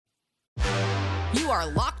You are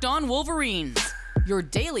Locked On Wolverines, your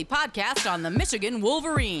daily podcast on the Michigan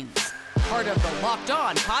Wolverines, part of the Locked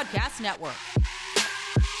On Podcast Network.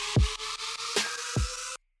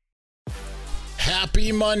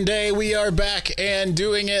 Happy Monday. We are back and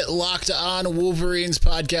doing it. Locked On Wolverines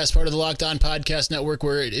podcast, part of the Locked On Podcast Network,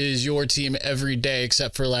 where it is your team every day,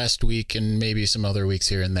 except for last week and maybe some other weeks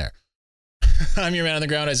here and there. I'm your man on the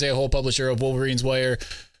ground, Isaiah Hole, publisher of Wolverines Wire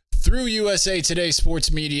through USA Today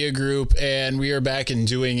Sports Media Group, and we are back and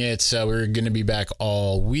doing it. We're going to be back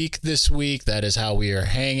all week this week. That is how we are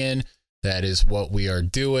hanging. That is what we are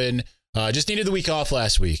doing. Just needed the week off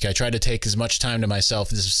last week. I tried to take as much time to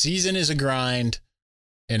myself. This season is a grind,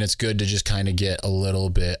 and it's good to just kind of get a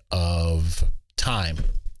little bit of time.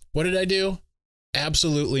 What did I do?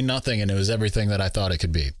 Absolutely nothing, and it was everything that I thought it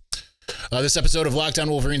could be. This episode of Locked On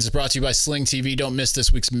Wolverines is brought to you by Sling TV. Don't miss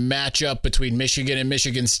this week's matchup between Michigan and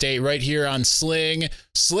Michigan State right here on Sling.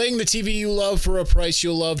 Sling, the TV you love for a price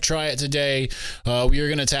you'll love. Try it today. We are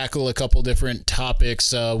going to tackle a couple different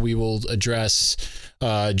topics. We will address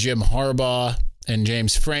Jim Harbaugh and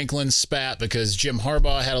James Franklin's spat, because Jim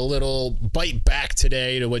Harbaugh had a little bite back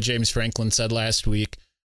today to what James Franklin said last week.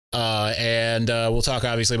 And we'll talk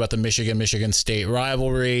obviously about the Michigan State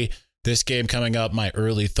rivalry. This game coming up, my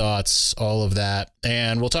early thoughts, all of that.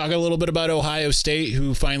 And we'll talk a little bit about Ohio State,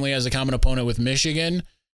 who finally has a common opponent with Michigan.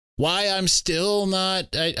 Why I'm still not,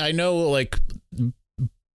 I know like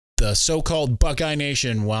the so-called Buckeye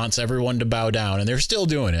Nation wants everyone to bow down, and they're still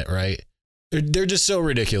doing it, right? They're just so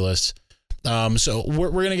ridiculous. So we're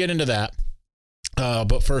going to get into that.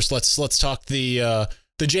 But first, let's talk the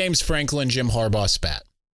James Franklin, Jim Harbaugh spat.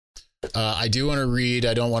 I do want to read,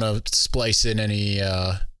 I don't want to splice in any,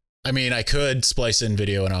 I could splice in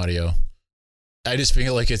video and audio. I just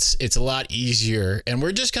feel like it's a lot easier, and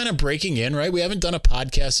we're just kind of breaking in, right? We haven't done a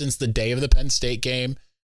podcast since the day of the Penn State game.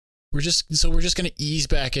 We're just going to ease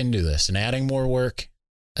back into this, and adding more work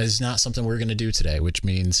is not something we're going to do today, which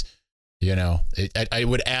means, I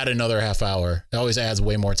would add another half hour. It always adds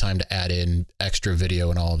way more time to add in extra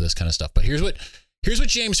video and all of this kind of stuff. But here's what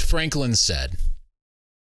James Franklin said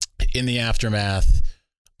in the aftermath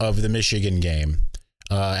of the Michigan game.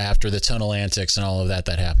 After the tunnel antics and all of that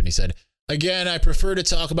happened. He said, again, I prefer to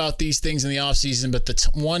talk about these things in the offseason, but the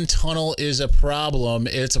one tunnel is a problem.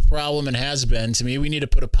 It's a problem and has been. To me, we need to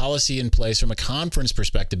put a policy in place from a conference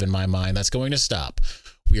perspective, in my mind, that's going to stop.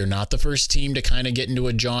 We are not the first team to kind of get into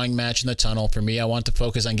a jawing match in the tunnel. For me, I want to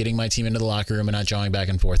focus on getting my team into the locker room and not jawing back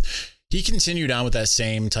and forth. He continued on with that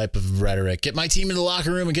same type of rhetoric. Get my team in the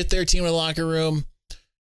locker room and get their team in the locker room.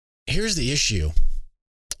 Here's the issue.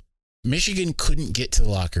 Michigan couldn't get to the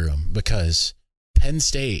locker room because Penn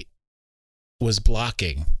State was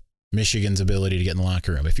blocking Michigan's ability to get in the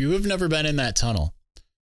locker room. If you have never been in that tunnel,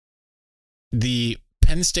 the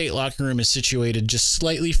Penn State locker room is situated just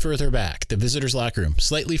slightly further back, the visitors' locker room,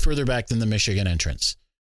 slightly further back than the Michigan entrance.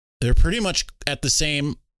 They're pretty much at the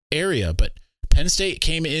same area, but Penn State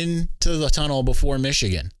came into the tunnel before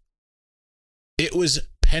Michigan. It was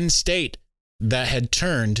Penn State that had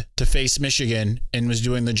turned to face Michigan and was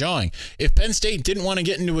doing the jawing. If Penn State didn't want to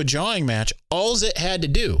get into a jawing match, all it had to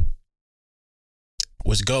do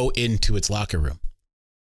was go into its locker room.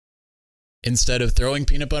 Instead of throwing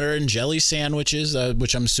peanut butter and jelly sandwiches,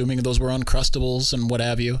 which I'm assuming those were Uncrustables and what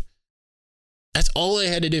have you, that's all they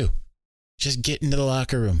had to do. Just get into the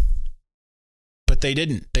locker room. But they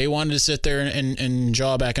didn't. They wanted to sit there and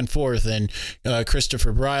jaw back and forth. And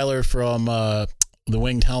Christopher Breiler from the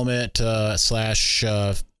Winged Helmet /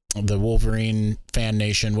 the Wolverine Fan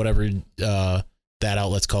Nation, whatever that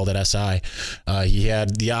outlet's called at SI. He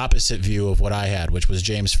had the opposite view of what I had, which was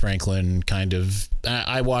James Franklin kind of,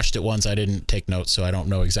 I watched it once. I didn't take notes, so I don't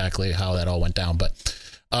know exactly how that all went down. But,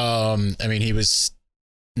 he was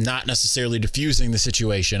not necessarily diffusing the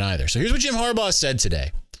situation either. So here's what Jim Harbaugh said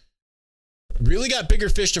today. Really got bigger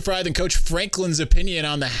fish to fry than Coach Franklin's opinion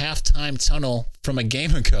on the halftime tunnel from a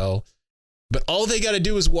game ago. But all they got to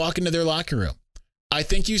do is walk into their locker room. I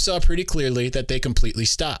think you saw pretty clearly that they completely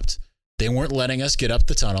stopped. They weren't letting us get up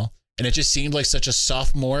the tunnel, and it just seemed like such a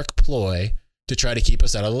sophomoric ploy to try to keep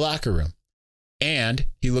us out of the locker room. And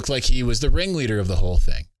he looked like he was the ringleader of the whole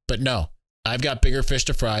thing. But no, I've got bigger fish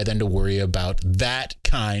to fry than to worry about that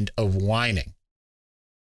kind of whining.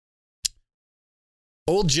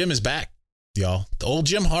 Old Jim is back, y'all. The old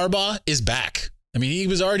Jim Harbaugh is back. He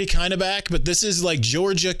was already kind of back, but this is like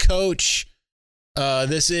Georgia coach.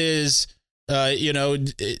 This is,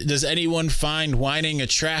 does anyone find whining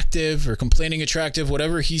attractive or complaining attractive?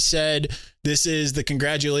 Whatever he said, this is the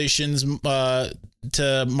congratulations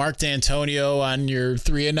to Mark D'Antonio on your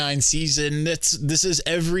 3-9 season. This is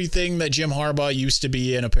everything that Jim Harbaugh used to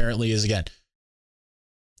be and apparently is again.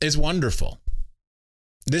 is wonderful.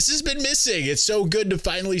 This has been missing. It's so good to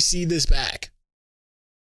finally see this back.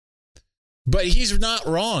 But he's not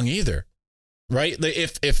wrong either, right?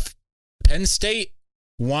 If Penn State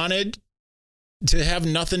wanted to have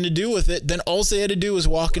nothing to do with it, then all they had to do was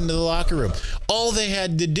walk into the locker room. All they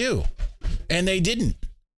had to do, and they didn't.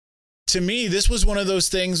 To me, this was one of those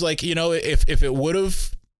things like, you know, if it would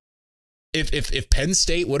have, if Penn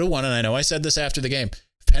State would have won, and I know I said this after the game,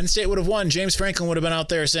 if Penn State would have won, James Franklin would have been out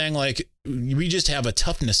there saying, like, we just have a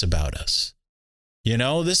toughness about us. You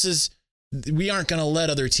know, we aren't going to let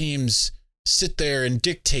other teams sit there and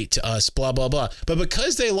dictate to us, blah, blah, blah. But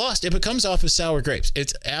because they lost, it becomes off as sour grapes.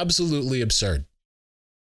 It's absolutely absurd.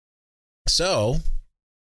 So,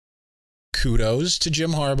 kudos to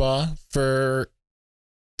Jim Harbaugh for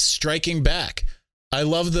striking back. I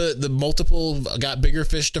love the multiple got bigger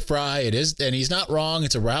fish to fry. It is, and he's not wrong.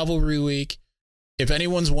 It's a rivalry week. If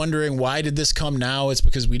anyone's wondering why did this come now, it's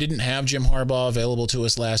because we didn't have Jim Harbaugh available to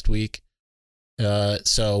us last week.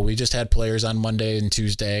 So we just had players on Monday and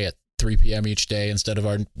Tuesday at 3 p.m. each day instead of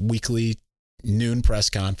our weekly noon press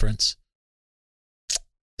conference.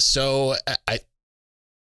 So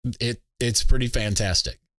it's pretty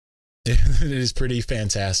fantastic. It is pretty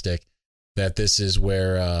fantastic that this is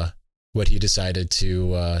where what he decided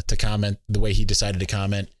to comment, the way he decided to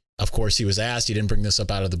comment. Of course, he was asked. He didn't bring this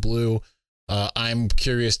up out of the blue. I'm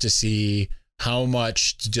curious to see how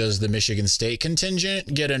much does the Michigan State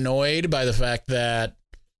contingent get annoyed by the fact that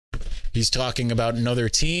he's talking about another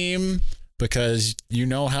team, because you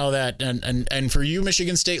know how that, and for you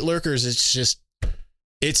Michigan State lurkers,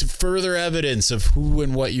 it's further evidence of who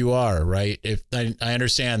and what you are, right? If I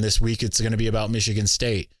understand this week it's going to be about Michigan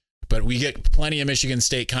State, but we get plenty of Michigan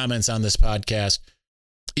State comments on this podcast,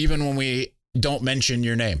 even when we don't mention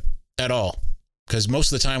your name at all, because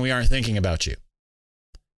most of the time we aren't thinking about you.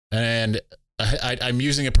 And I'm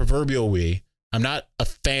using a proverbial we. I'm not a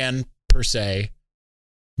fan per se,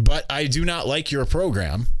 but I do not like your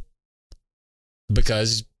program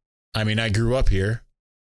because, I mean, I grew up here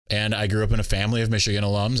and I grew up in a family of Michigan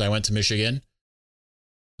alums. I went to Michigan.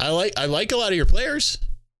 I like a lot of your players.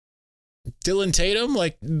 Dylan Tatum,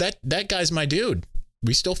 like that guy's my dude.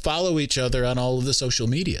 We still follow each other on all of the social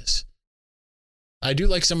medias. I do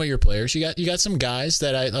like some of your players. You got some guys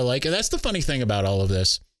that I like. And that's the funny thing about all of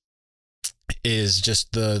this, is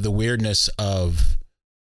just the weirdness of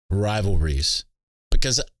rivalries,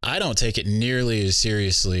 because I don't take it nearly as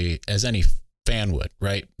seriously as any fan would,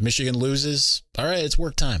 right? Michigan loses. All right, it's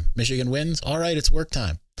work time. Michigan wins. All right, it's work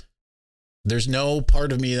time. There's no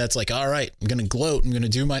part of me that's like, all right, I'm going to gloat. I'm going to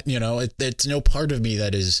do my, it's no part of me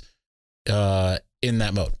that is in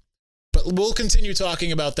that mode. But we'll continue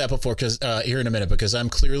talking about that here in a minute, because I'm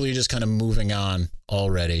clearly just kind of moving on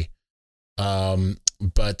already. All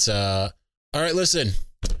right, listen,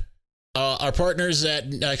 our partners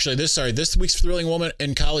this week's Thrilling Moment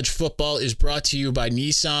in College Football is brought to you by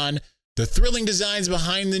Nissan. The thrilling designs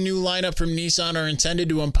behind the new lineup from Nissan are intended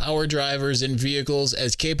to empower drivers in vehicles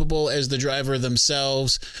as capable as the driver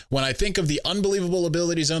themselves. When I think of the unbelievable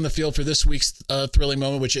abilities on the field for this week's Thrilling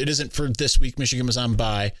Moment, which it isn't for this week, Michigan was on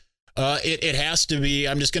bye, it has to be,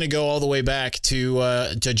 I'm just going to go all the way back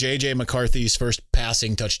to J.J. McCarthy's first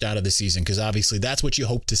passing touchdown of the season, because obviously that's what you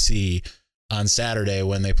hope to see on Saturday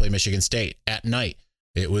when they play Michigan State at night.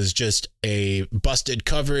 It was just a busted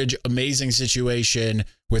coverage, amazing situation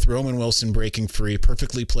with Roman Wilson breaking free,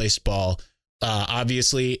 perfectly placed ball.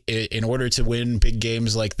 Obviously, in order to win big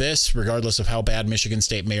games like this, regardless of how bad Michigan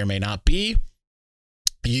State may or may not be,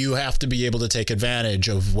 you have to be able to take advantage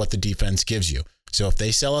of what the defense gives you. So if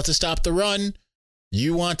they sell out to stop the run,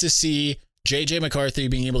 you want to see J.J. McCarthy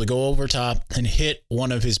being able to go over top and hit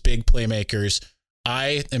one of his big playmakers.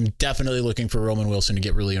 I am definitely looking for Roman Wilson to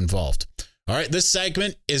get really involved. All right, this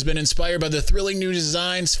segment has been inspired by the thrilling new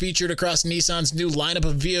designs featured across Nissan's new lineup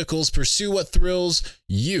of vehicles. Pursue what thrills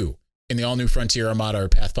you in the all-new Frontier, Armada, or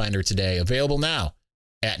Pathfinder today. Available now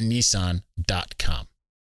at Nissan.com.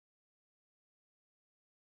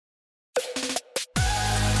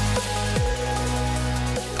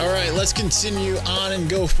 All right, let's continue on and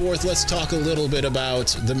go forth. Let's talk a little bit about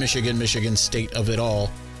the Michigan State of it all,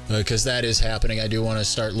 because that is happening. I do want to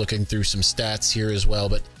start looking through some stats here as well,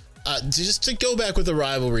 but just to go back with the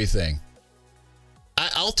rivalry thing,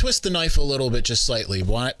 I'll twist the knife a little bit, just slightly.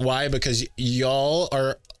 Why? Because y'all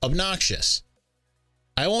are obnoxious.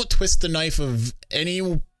 I won't twist the knife of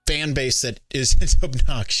any fan base that isn't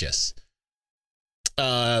obnoxious.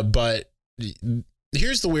 But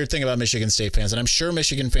here's the weird thing about Michigan State fans, and I'm sure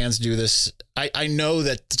Michigan fans do this. I know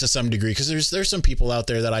that to some degree, because there's some people out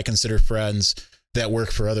there that I consider friends that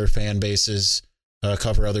work for other fan bases.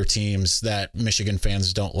 cover other teams that Michigan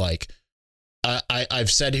fans don't like.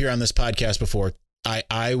 I've said here on this podcast before,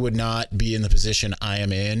 I would not be in the position I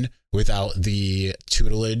am in without the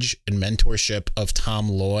tutelage and mentorship of Tom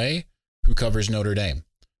Loy, who covers Notre Dame.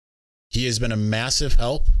 He has been a massive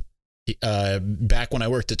help. Back when I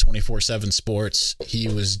worked at 24/7 Sports, he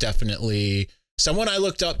was definitely someone I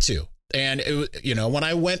looked up to. And when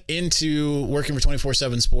I went into working for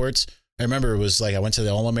 24/7 Sports, I remember it was like I went to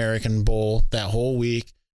the All-American Bowl that whole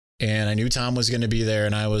week, and I knew Tom was going to be there,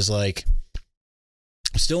 and I was like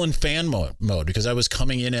still in fan mode because I was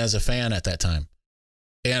coming in as a fan at that time.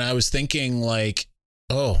 And I was thinking like,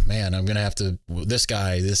 oh man, I'm going to have to,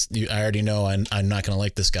 I already know I'm not going to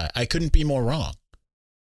like this guy. I couldn't be more wrong.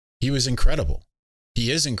 He was incredible.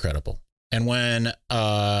 He is incredible. And when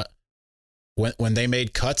they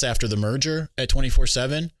made cuts after the merger at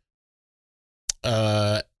 24/7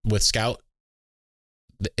 with Scout,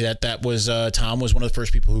 that was Tom was one of the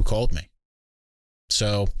first people who called me.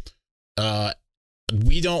 So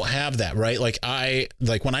we don't have that, right? Like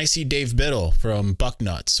when I see Dave Biddle from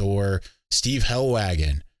Bucknuts or Steve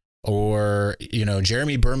Hellwagon or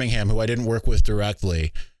Jeremy Birmingham, who I didn't work with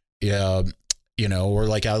directly, or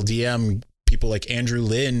like I'll DM people like Andrew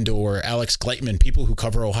Lind or Alex Gleitman, people who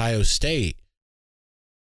cover Ohio State.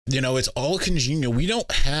 It's all congenial. We don't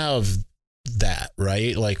have that,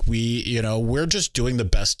 right? Like we're just doing the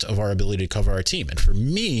best of our ability to cover our team. And for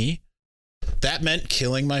me, that meant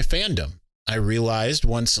killing my fandom. I realized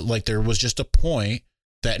once, like, there was just a point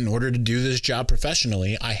that in order to do this job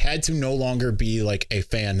professionally, I had to no longer be like a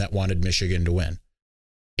fan that wanted Michigan to win.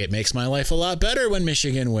 It makes my life a lot better when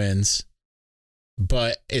Michigan wins,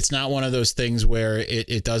 but it's not one of those things where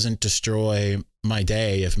it doesn't destroy my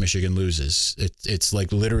day if Michigan loses. It's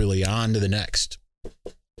like literally on to the next.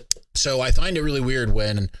 So I find it really weird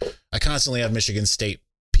when I constantly have Michigan State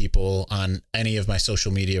people on any of my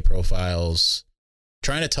social media profiles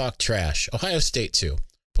trying to talk trash. Ohio State too,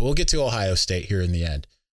 but we'll get to Ohio State here in the end.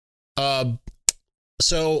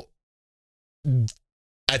 So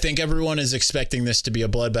I think everyone is expecting this to be a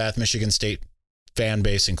bloodbath, Michigan State fan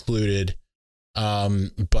base included.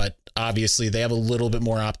 But obviously they have a little bit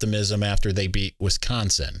more optimism after they beat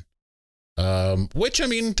Wisconsin, which, I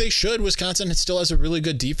mean, they should. Wisconsin still has a really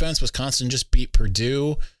good defense. Wisconsin just beat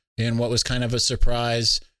Purdue in what was kind of a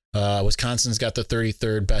surprise. Wisconsin's got the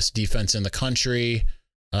 33rd best defense in the country.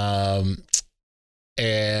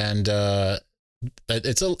 It's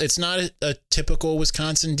not a typical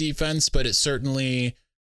Wisconsin defense, but it certainly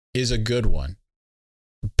is a good one.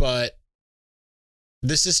 But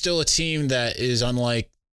this is still a team that is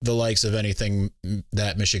unlike the likes of anything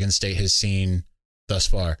that Michigan State has seen thus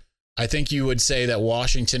far. I think you would say that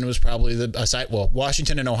Washington was probably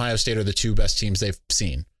Washington and Ohio State are the two best teams they've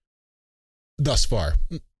seen thus far.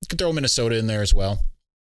 You could throw Minnesota in there as well.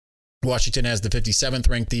 Washington has the 57th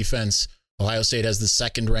ranked defense. Ohio State has the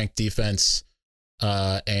 2nd ranked defense.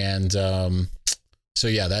 So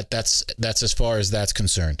yeah, that's as far as that's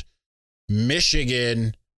concerned.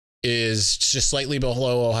 Michigan is just slightly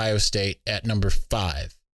below Ohio State at number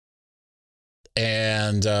 5.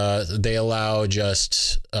 And they allow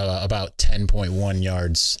just about 10.1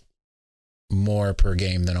 yards more per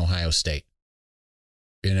game than Ohio State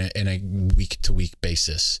in a week-to-week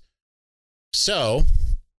basis. So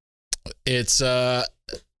it's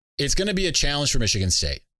going to be a challenge for Michigan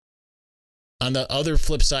State. On the other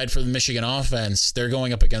flip side, for the Michigan offense, they're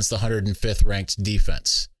going up against the 105th ranked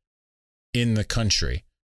defense in the country.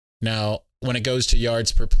 Now, when it goes to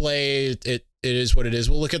yards per play, it is what it is.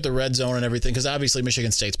 We'll look at the red zone and everything, because obviously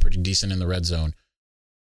Michigan State's pretty decent in the red zone.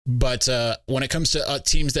 But when it comes to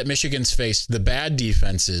teams that Michigan's faced, the bad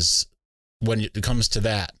defenses, when it comes to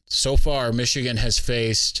that, so far Michigan has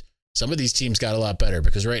faced, some of these teams got a lot better,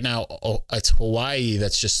 because right now it's Hawaii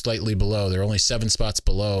that's just slightly below. They're only 7 spots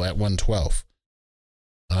below at 112.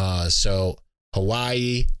 So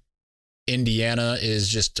Hawaii, Indiana is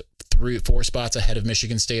just 3-4 spots ahead of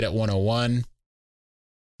Michigan State at 101.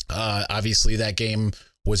 Obviously that game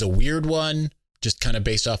was a weird one, just kind of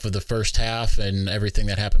based off of the first half and everything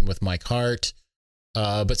that happened with Mike Hart.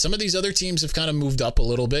 But some of these other teams have kind of moved up a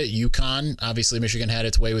little bit. UConn, obviously Michigan had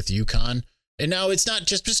its way with UConn. And now it's not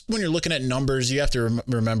just when you're looking at numbers, you have to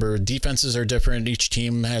remember defenses are different. Each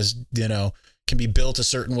team has, can be built a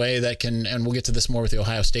certain way that can, and we'll get to this more with the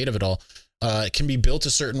Ohio State of it all. It can be built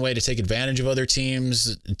a certain way to take advantage of other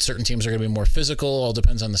teams. Certain teams are going to be more physical. All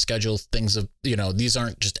depends on the schedule. Things of, these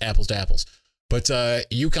aren't just apples to apples. But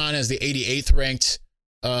UConn has the 88th ranked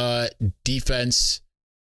defense.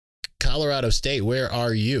 Colorado State, where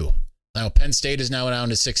are you? Now, Penn State is now down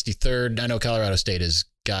to 63rd. I know Colorado State is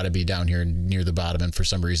got to be down here near the bottom, and for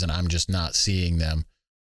some reason I'm just not seeing them.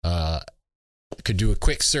 Could do a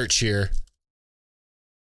quick search here.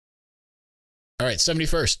 All right,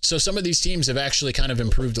 71st. So some of these teams have actually kind of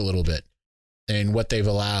improved a little bit in what they've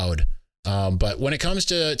allowed. But when it comes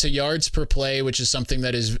to yards per play, which is something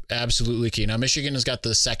that is absolutely key. Now, Michigan has got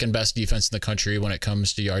the second best defense in the country when it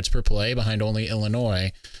comes to yards per play, behind only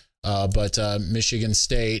Illinois. But Michigan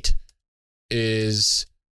State is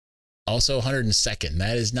also 102nd.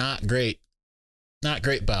 That is not great. Not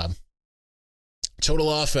great, Bob.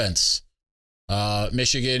 Total offense.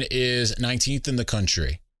 Michigan is 19th in the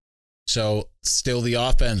country. So still the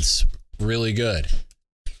offense, really good.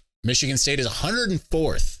 Michigan State is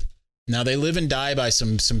 104th. Now they live and die by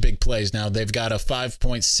some big plays. Now they've got a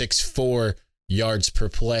 5.64 yards per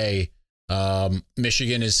play.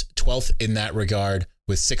 Michigan is 12th in that regard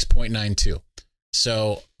with 6.92.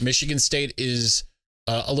 So Michigan State is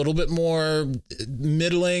a little bit more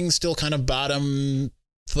middling, still kind of bottom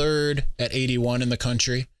third at 81 in the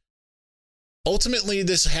country. Ultimately,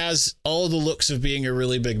 this has all the looks of being a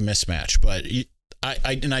really big mismatch, but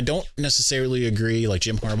I don't necessarily agree. Like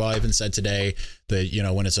Jim Harbaugh even said today that, you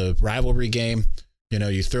know, when it's a rivalry game, you know,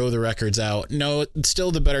 you throw the records out. No,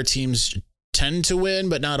 still the better teams tend to win,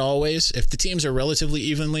 but not always. If the teams are relatively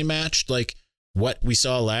evenly matched, like what we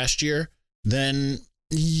saw last year, then,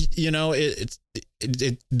 you know,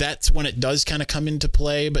 that's when it does kind of come into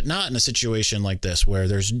play, but not in a situation like this where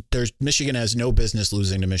there's Michigan has no business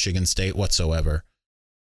losing to Michigan State whatsoever.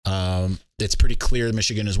 It's pretty clear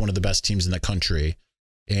Michigan is one of the best teams in the country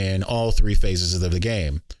in all three phases of the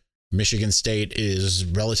game. Michigan State is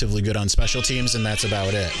relatively good on special teams, and that's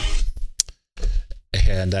about it.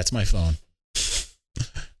 And that's my phone.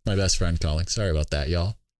 My best friend calling. Sorry about that,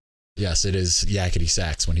 y'all. Yes, it is Yakety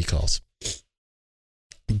Sax when he calls.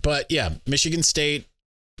 But yeah, Michigan State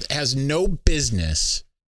has no business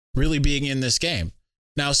really being in this game.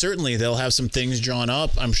 Now, certainly they'll have some things drawn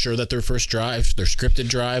up. I'm sure that their first drive, their scripted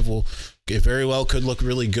drive, it very well could look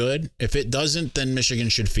really good. If it doesn't, then Michigan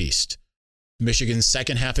should feast. Michigan's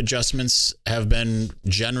second half adjustments have been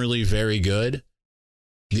generally very good.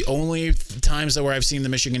 The only times where I've seen the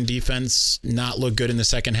Michigan defense not look good in the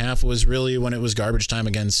second half was really when it was garbage time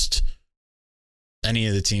against any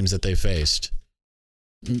of the teams that they faced.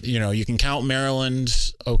 You know, you can count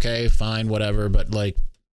Maryland, okay, fine, whatever, but like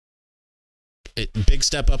big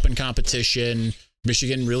step up in competition.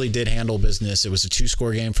 Michigan really did handle business. It was a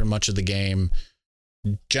 2-score game for much of the game.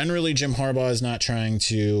 Generally, Jim Harbaugh is not trying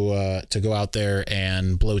to go out there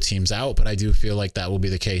and blow teams out, but I do feel like that will be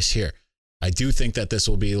the case here. I do think that this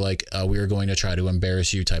will be like we are going to try to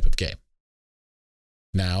embarrass you type of game.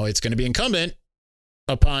 Now, it's going to be incumbent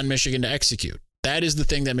upon Michigan to execute. That is the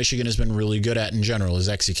thing that Michigan has been really good at in general, is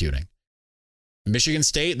executing. Michigan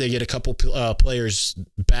State, they get a couple players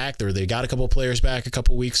back, or they got a couple players back a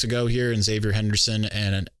couple weeks ago here in Xavier Henderson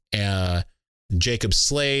and Jacob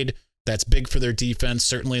Slade. That's big for their defense.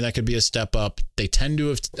 Certainly that could be a step up. They tend to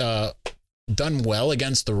have done well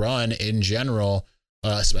against the run in general,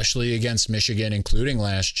 especially against Michigan, including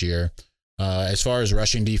last year. As far as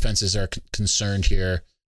rushing defenses are concerned here,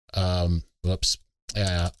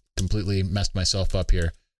 completely messed myself up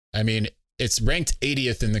here. I mean, it's ranked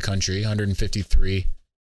 80th in the country, 153.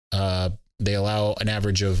 They allow an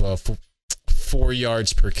average of 4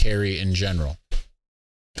 yards per carry in general.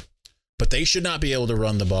 But they should not be able to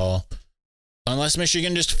run the ball unless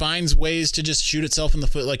Michigan just finds ways to just shoot itself in the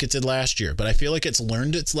foot like it did last year. But I feel like it's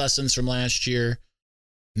learned its lessons from last year.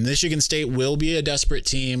 Michigan State will be a desperate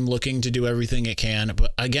team looking to do everything it can.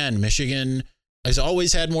 But again, Michigan has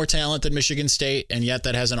always had more talent than Michigan State, and yet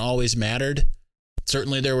that hasn't always mattered.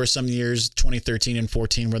 Certainly there were some years, 2013 and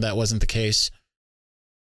 14, where that wasn't the case.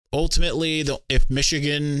 Ultimately, if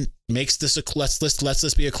Michigan makes this let's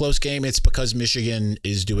this be a close game, it's because Michigan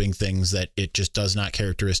is doing things that it just does not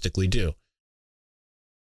characteristically do.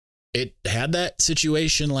 It had that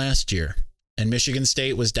situation last year, and Michigan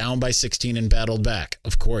State was down by 16 and battled back.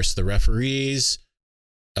 Of course, the referees,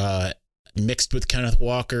 mixed with Kenneth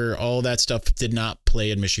Walker, all that stuff did not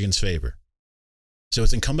play in Michigan's favor. So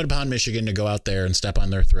it's incumbent upon Michigan to go out there and step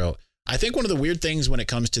on their throat. I think one of the weird things when it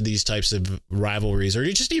comes to these types of rivalries, or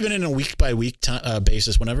just even in a week-by-week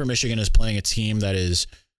basis, whenever Michigan is playing a team that is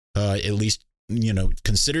at least, you know,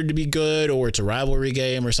 considered to be good, or it's a rivalry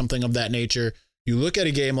game or something of that nature, you look at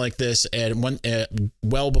a game like this and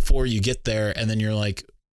well before you get there, and then you're like,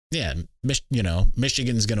 yeah, you know,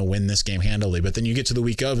 Michigan's going to win this game handily. But then you get to the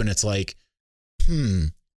week of, and it's like,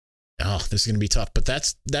 this is going to be tough. But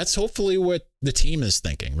that's hopefully what the team is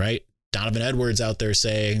thinking, right? Donovan Edwards out there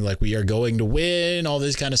saying, like, we are going to win, all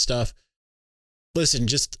this kind of stuff. Listen,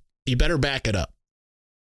 just, you better back it up.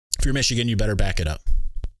 if you're Michigan, you better back it up.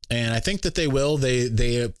 And I think that they will.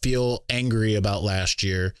 They feel angry about last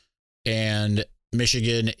year, and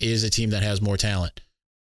Michigan is a team that has more talent.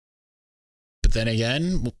 But then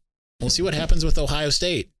again, we'll see what happens with Ohio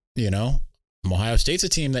State. Ohio State's a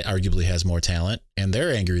team that arguably has more talent, and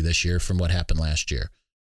they're angry this year from what happened last year.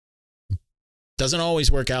 Doesn't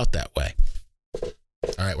always work out that way. All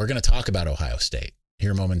right, we're going to talk about Ohio State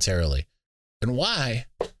here momentarily and why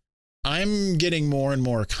I'm getting more and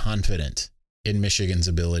more confident in Michigan's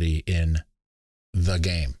ability in the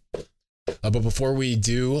game. But before we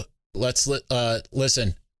do, let's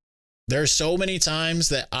listen. There's so many times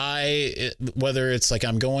that whether it's like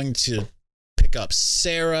I'm going to pick up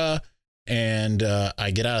Sarah and I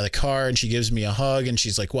get out of the car and she gives me a hug and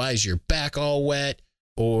she's like, "Why is your back all wet?"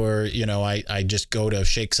 Or, I just go to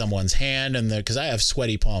shake someone's hand and because I have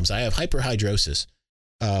sweaty palms, I have hyperhidrosis.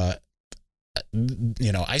 I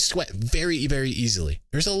sweat very, very easily.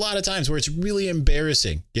 There's a lot of times where it's really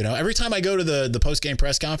embarrassing. Every time I go to the post-game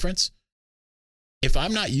press conference, if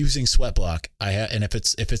I'm not using Sweat Block, and if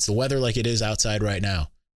it's the weather like it is outside right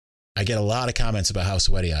now, I get a lot of comments about how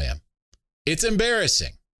sweaty I am. It's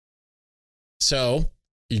embarrassing. So,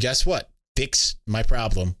 you guess what? Fix my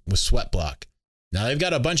problem with Sweat Block. Now, they've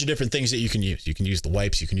got a bunch of different things that you can use. You can use the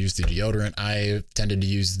wipes. You can use the deodorant. I tended to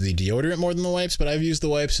use the deodorant more than the wipes, but I've used the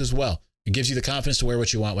wipes as well. It gives you the confidence to wear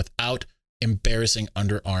what you want without embarrassing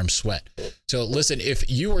underarm sweat. So listen, if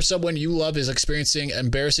you or someone you love is experiencing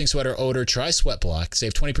embarrassing sweat or odor, try Sweat Block.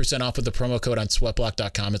 Save 20% off with the promo code on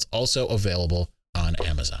sweatblock.com. It's also available on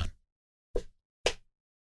Amazon.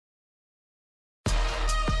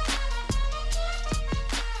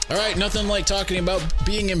 All right, nothing like talking about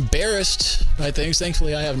being embarrassed by things.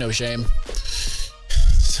 Thankfully, I have no shame.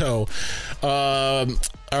 So, all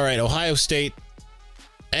right, Ohio State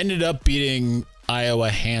ended up beating Iowa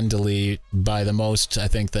handily by the most, I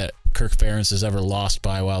think, that Kirk Ferentz has ever lost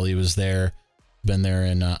by while he was there. Been there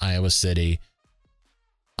in Iowa City.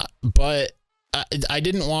 But I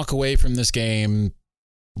didn't walk away from this game.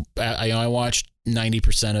 I watched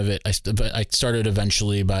 90% of it. But I started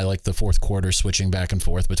eventually by like the fourth quarter, switching back and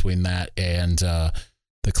forth between that and the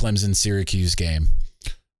Clemson-Syracuse game.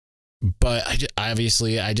 But I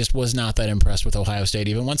just was not that impressed with Ohio State.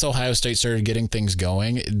 Even once Ohio State started getting things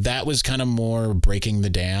going, that was kind of more breaking the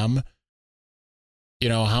dam.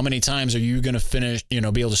 How many times are you going to finish, be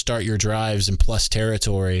able to start your drives in plus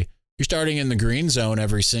territory? You're starting in the green zone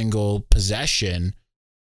every single possession.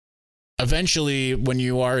 Eventually, when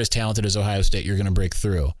you are as talented as Ohio State, you're going to break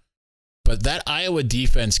through. But that Iowa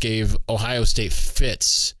defense gave Ohio State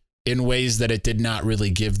fits in ways that it did not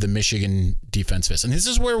really give the Michigan defense fits. And this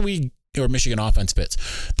is where or Michigan offense fits.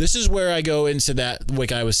 This is where I go into that,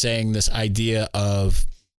 like I was saying, this idea of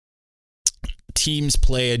teams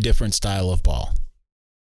play a different style of ball.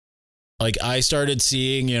 Like I started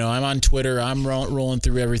seeing, I'm on Twitter, I'm rolling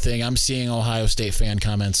through everything. I'm seeing Ohio State fan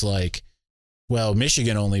comments like, well,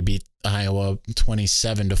 Michigan only beat Iowa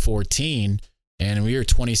 27-14, and we were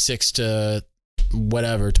 26 to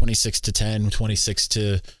 10, 26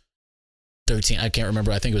 to 13. I can't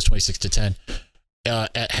remember. I think it was 26 to 10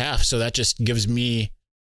 at half. So that just gives me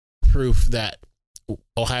proof that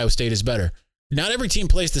Ohio State is better. Not every team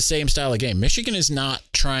plays the same style of game. Michigan is not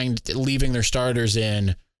leaving their starters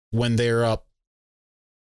in when they're up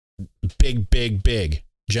big,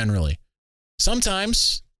 generally.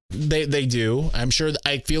 Sometimes they do.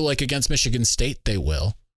 I feel like against Michigan State they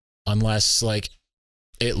will, unless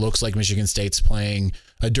it looks like Michigan State's playing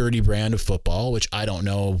a dirty brand of football, which I don't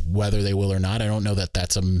know whether they will or not. I don't know that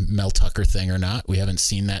that's a Mel Tucker thing or not. We haven't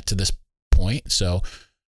seen that to this point. So,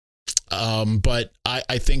 but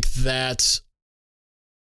I think that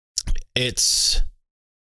it's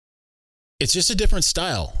just a different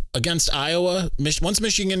style. Against Iowa, once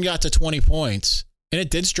Michigan got to 20 points, and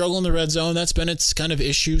it did struggle in the red zone, that's been its kind of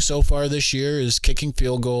issue so far this year, is kicking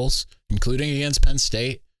field goals, including against Penn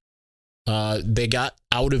State. They got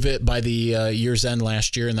out of it by the year's end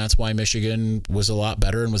last year, and that's why Michigan was a lot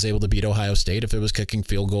better and was able to beat Ohio State. If it was kicking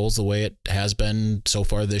field goals the way it has been so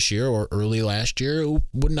far this year or early last year, it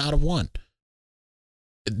would not have won.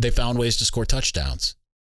 They found ways to score touchdowns.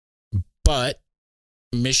 But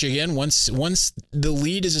Michigan, once the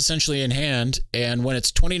lead is essentially in hand, and when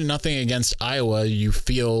it's 20-0 against Iowa, you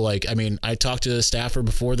feel like, I talked to the staffer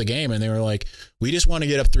before the game, and they were like, we just want to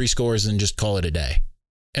get up 3 scores and just call it a day.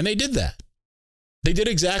 And they did that. They did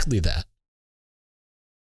exactly that.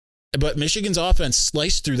 But Michigan's offense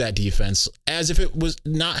sliced through that defense as if it was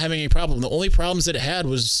not having a problem. The only problems that it had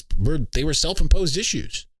were self-imposed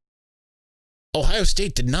issues. Ohio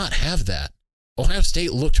State did not have that. Ohio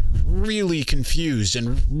State looked really confused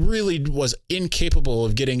and really was incapable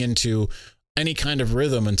of getting into any kind of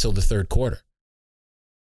rhythm until the third quarter.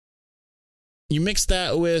 You mix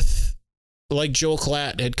that with, like Joel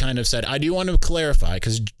Klatt had kind of said, I do want to clarify,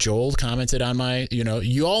 because Joel commented on my,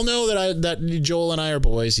 you all know that Joel and I are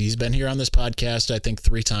boys. He's been here on this podcast, I think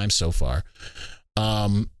 3 times so far.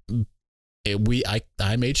 I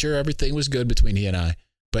made sure everything was good between he and I,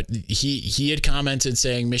 but he had commented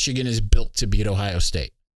saying Michigan is built to beat Ohio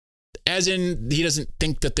State. As in, he doesn't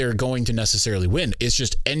think that they're going to necessarily win. It's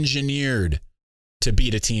just engineered to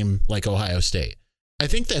beat a team like Ohio State. I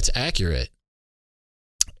think that's accurate.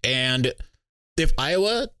 And if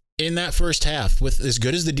Iowa in that first half, with as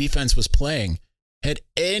good as the defense was playing, had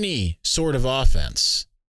any sort of offense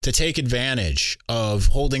to take advantage of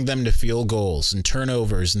holding them to field goals and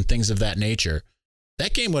turnovers and things of that nature,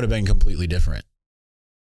 that game would have been completely different.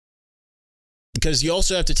 Because you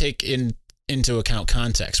also have to take into account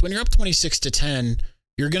context. When you're up 26-10,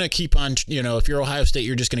 you're going to keep on, if you're Ohio State,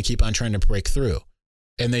 you're just going to keep on trying to break through.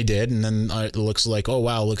 And they did. And then it looks like, oh,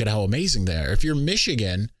 wow, look at how amazing they are. If you're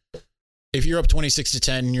Michigan, if you're up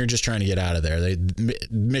 26-10, you're just trying to get out of there.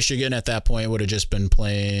 Michigan at that point would have just been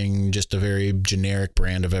playing just a very generic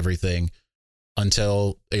brand of everything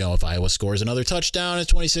until, if Iowa scores another touchdown at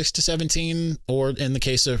 26-17, or in the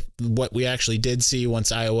case of what we actually did see,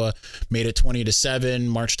 once Iowa made it 20-7,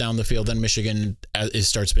 marched down the field, then Michigan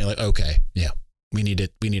starts being like, okay, yeah, we need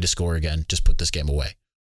to score again. Just put this game away.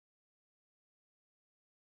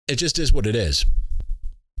 It just is what it is.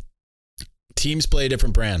 Teams play a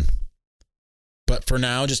different brand. But for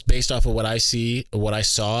now, just based off of what I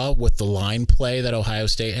saw with the line play that Ohio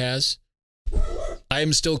State has, I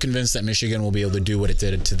am still convinced that Michigan will be able to do what it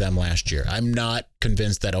did to them last year. I'm not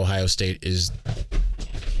convinced that Ohio State is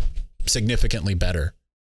significantly better.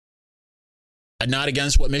 Not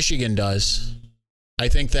against what Michigan does. I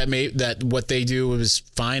think that what they do is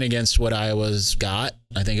fine against what Iowa's got.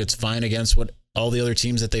 I think it's fine against what all the other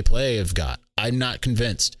teams that they play have got. I'm not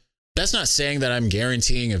convinced. That's not saying that I'm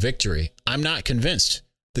guaranteeing a victory. I'm not convinced.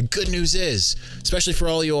 The good news is, especially for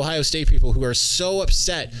all you Ohio State people who are so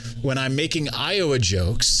upset when I'm making Iowa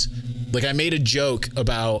jokes, like I made a joke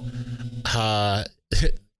about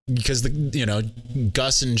because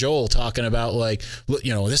Gus and Joel talking about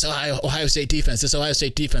this Ohio State defense,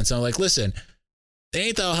 And I'm like, listen, they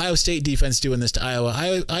ain't the Ohio State defense doing this to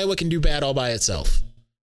Iowa. Iowa can do bad all by itself.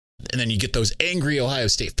 And then you get those angry Ohio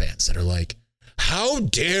State fans that are like, how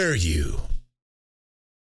dare you?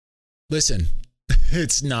 Listen,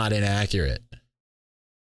 it's not inaccurate.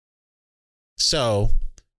 So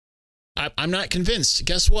I'm not convinced.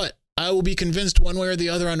 Guess what? I will be convinced one way or the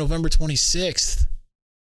other on November 26th.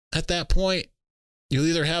 At that point, you'll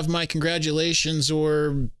either have my congratulations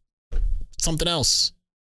or something else.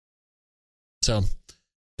 So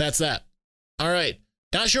that's that. All right.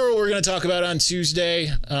 Not sure what we're going to talk about on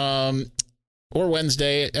Tuesday or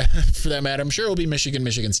Wednesday, for that matter. I'm sure it'll be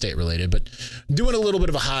Michigan State related, but doing a little bit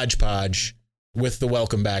of a hodgepodge with the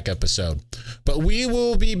Welcome Back episode. But we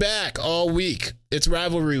will be back all week. It's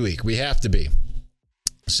rivalry week. We have to be.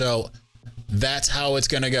 So that's how it's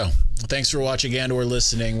going to go. Thanks for watching and or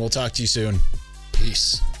listening. We'll talk to you soon.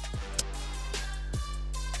 Peace.